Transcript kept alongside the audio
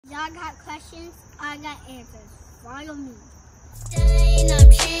Y'all got questions, I got answers. Follow me. I'm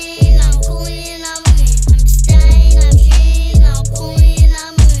chilling, I'm coolin', I'm winning. I'm staying, I'm chilling, I'm coolin',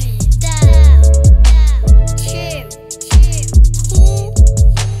 I'm winning. Style, chill, cool,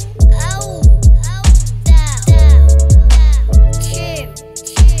 oh, style, chill,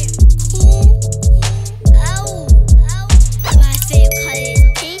 cool, oh. My favorite color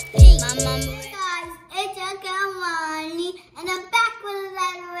is pink. My mama. Hey guys, it's your girl Nelani, and I'm back with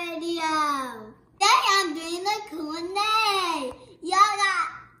another video. Today I'm doing the Q&A. Y'all got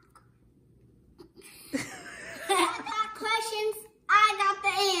questions, I got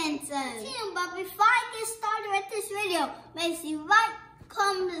the answers. But before I get started with this video, make sure you like,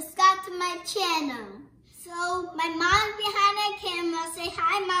 comment, and subscribe to my channel. So my mom's behind the camera. Say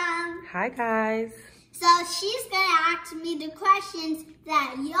hi, Mom. Hi guys. So she's gonna ask me the questions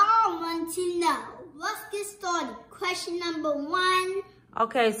that y'all want to know. Let's get started. Question number 1.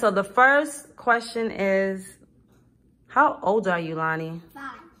 Okay, so the first question is, how old are you, Lonnie? 5.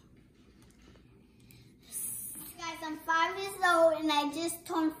 Guys, I'm 5 years old and I just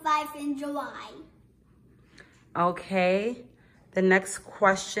turned 5 in July. Okay, the next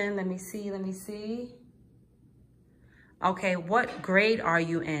question, let me see. Okay, what grade are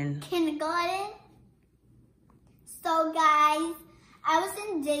you in? Kindergarten. So guys, I was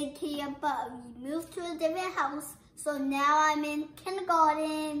in daycare, but we moved to a different house. So now I'm in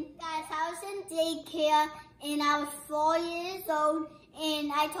kindergarten. Guys, I was in daycare and I was 4 years old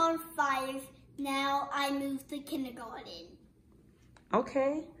and I turned 5. Now I moved to kindergarten.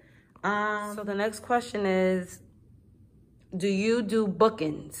 Okay. So the next question is, do you do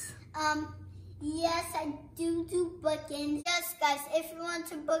bookings? Yes, I do bookings. Yes, guys, if you want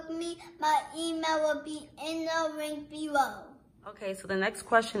to book me, my email will be in the link below. Okay, so the next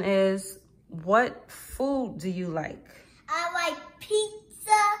question is, what food do you like? I like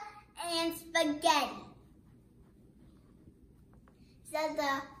pizza and spaghetti. So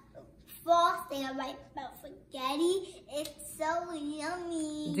the first thing I like about spaghetti, it's so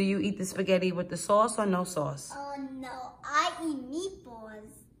yummy. Do you eat the spaghetti with the sauce or no sauce? Oh no, I eat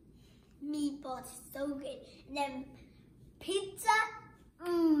meatballs. Meatballs are so good. And then pizza,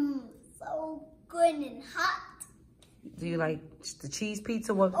 so good and hot. Do you like the cheese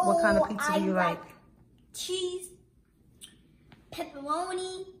pizza? What kind of pizza do you like? Cheese,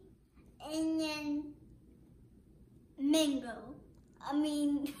 pepperoni, and then mango.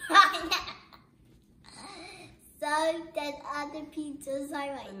 So that other pizzas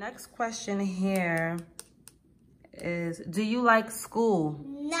I like. The next question here is, do you like school?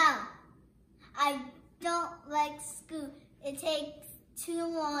 No, I don't like school. It takes too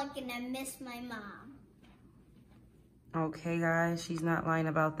long and I miss my mom. Okay, guys, she's not lying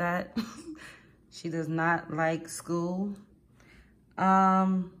about that. She does not like school.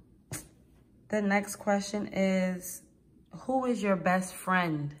 The next question is, who is your best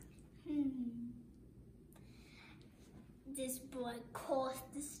friend? This boy across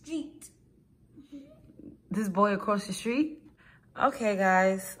the street. This boy across the street? Okay,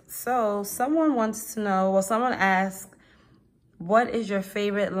 guys, so someone wants to know, well, someone asked, what is your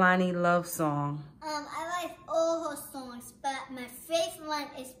favorite Lonnie love song? I like all her songs, but my favorite one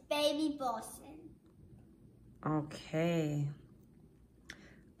is Baby Boston. Okay.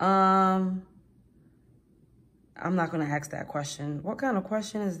 I'm not gonna ask that question. What kind of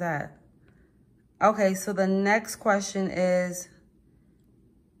question is that? Okay, so the next question is,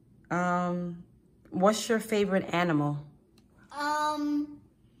 what's your favorite animal? A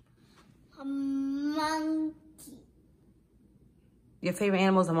monkey. Your favorite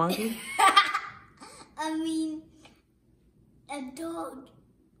animal is a monkey? A dog.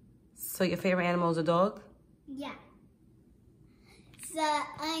 So your favorite animal is a dog? Yeah. So the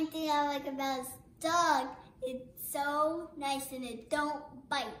only thing I like about this dog, it's so nice and it don't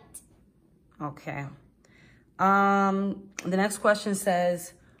bite. Okay. The next question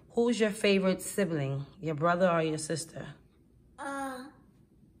says, who's your favorite sibling? Your brother or your sister?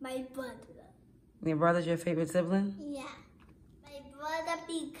 My brother. Your brother's your favorite sibling? Yeah. My brother,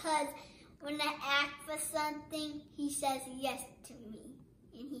 because when I ask for something, he says yes to me.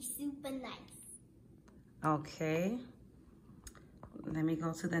 And he's super nice. Okay. Let me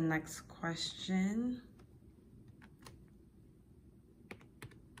go to the next question.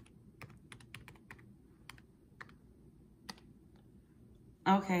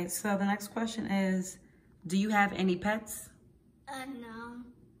 Okay, so the next question is, do you have any pets? No,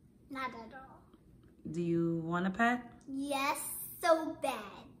 not at all. Do you want a pet? Yes, so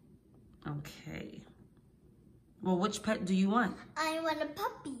bad. Okay. Well, which pet do you want? I want a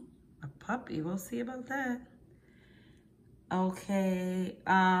puppy. A puppy? We'll see about that. Okay.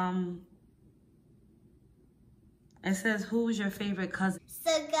 It says, who is your favorite cousin?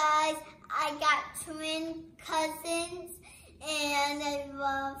 So guys, I got twin cousins and I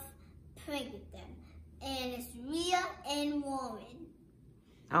love playing with them. And it's Rhea and Warren.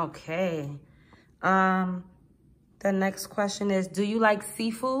 Okay. The next question is, do you like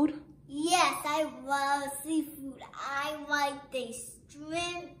seafood? Yes, I love seafood. I like the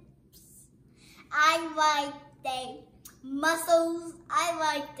shrimps. I like the mussels. I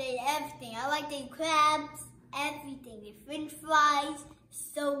like the everything. I like the crabs, everything. The French fries,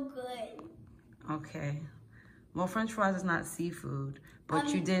 so good. Okay. Well, French fries is not seafood,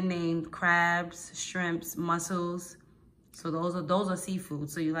 but you did name crabs, shrimps, mussels. So those are seafood.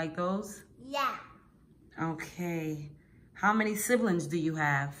 So you like those? Yeah. Okay. How many siblings do you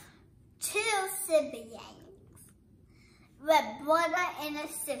have? 2 siblings. A brother and a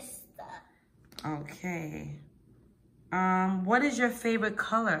sister. Okay. What is your favorite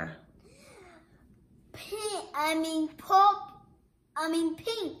color? Pink.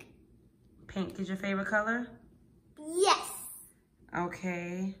 Pink. Pink is your favorite color? Yes.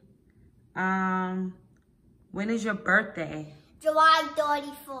 Okay. When is your birthday? July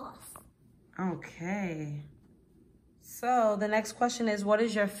 31st. Okay. So the next question is, what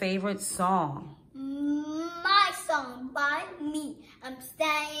is your favorite song? My song by me. I'm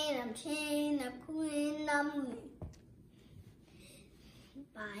staying, I'm chilling, I'm cooling, I'm moving.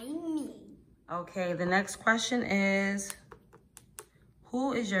 By me. Okay, the next question is,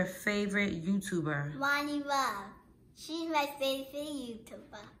 who is your favorite YouTuber? Nelani. She's my favorite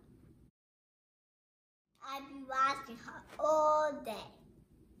YouTuber. I've been watching her all day.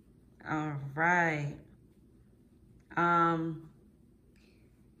 All right.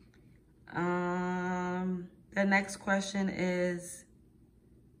 The next question is,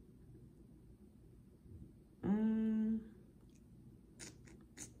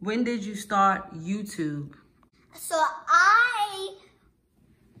 when did you start YouTube? So I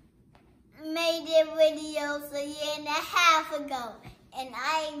made a video a year and a half ago. And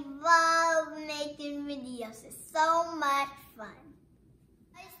I love making videos. It's so much fun.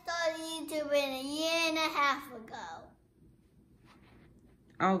 I started YouTube a year and a half ago.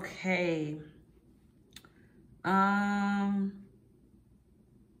 Okay.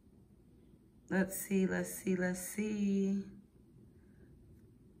 Let's see.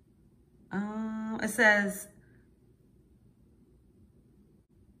 It says,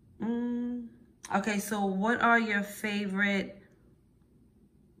 okay, so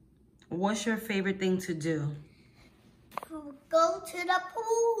what's your favorite thing to do? To go to the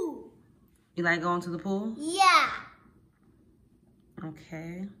pool. You like going to the pool? Yeah.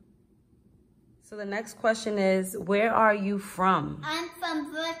 Okay. So the next question is, where are you from? I'm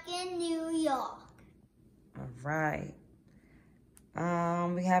from Brooklyn, New York. All right.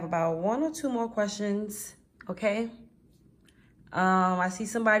 We have about 1 or 2 more questions, okay? I see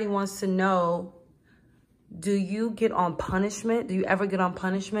somebody wants to know, do you get on punishment? Do you ever get on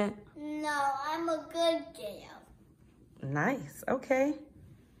punishment? No, I'm a good girl. Nice, okay.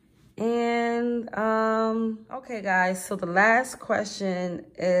 And, okay guys, so the last question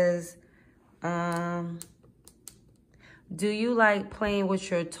is, do you like playing with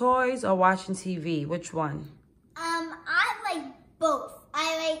your toys or watching TV? Which one? I like both.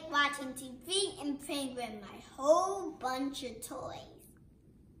 I like watching TV and playing with my whole bunch of toys.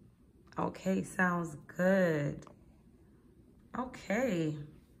 Okay, sounds good. Okay.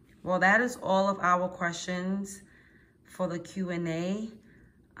 Well, that is all of our questions for the Q&A.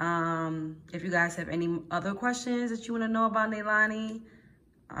 If you guys have any other questions that you want to know about Nelani,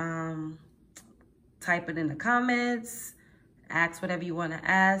 type it in the comments, ask whatever you want to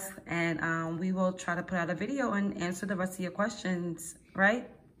ask, and we will try to put out a video and answer the rest of your questions, right?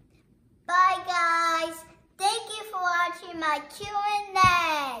 Bye, guys. Thank you for watching my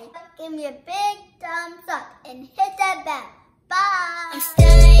Q&A. Give me a big thumbs up and hit that bell. Bye. I'm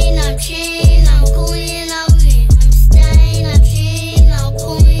staying, I'm chilling.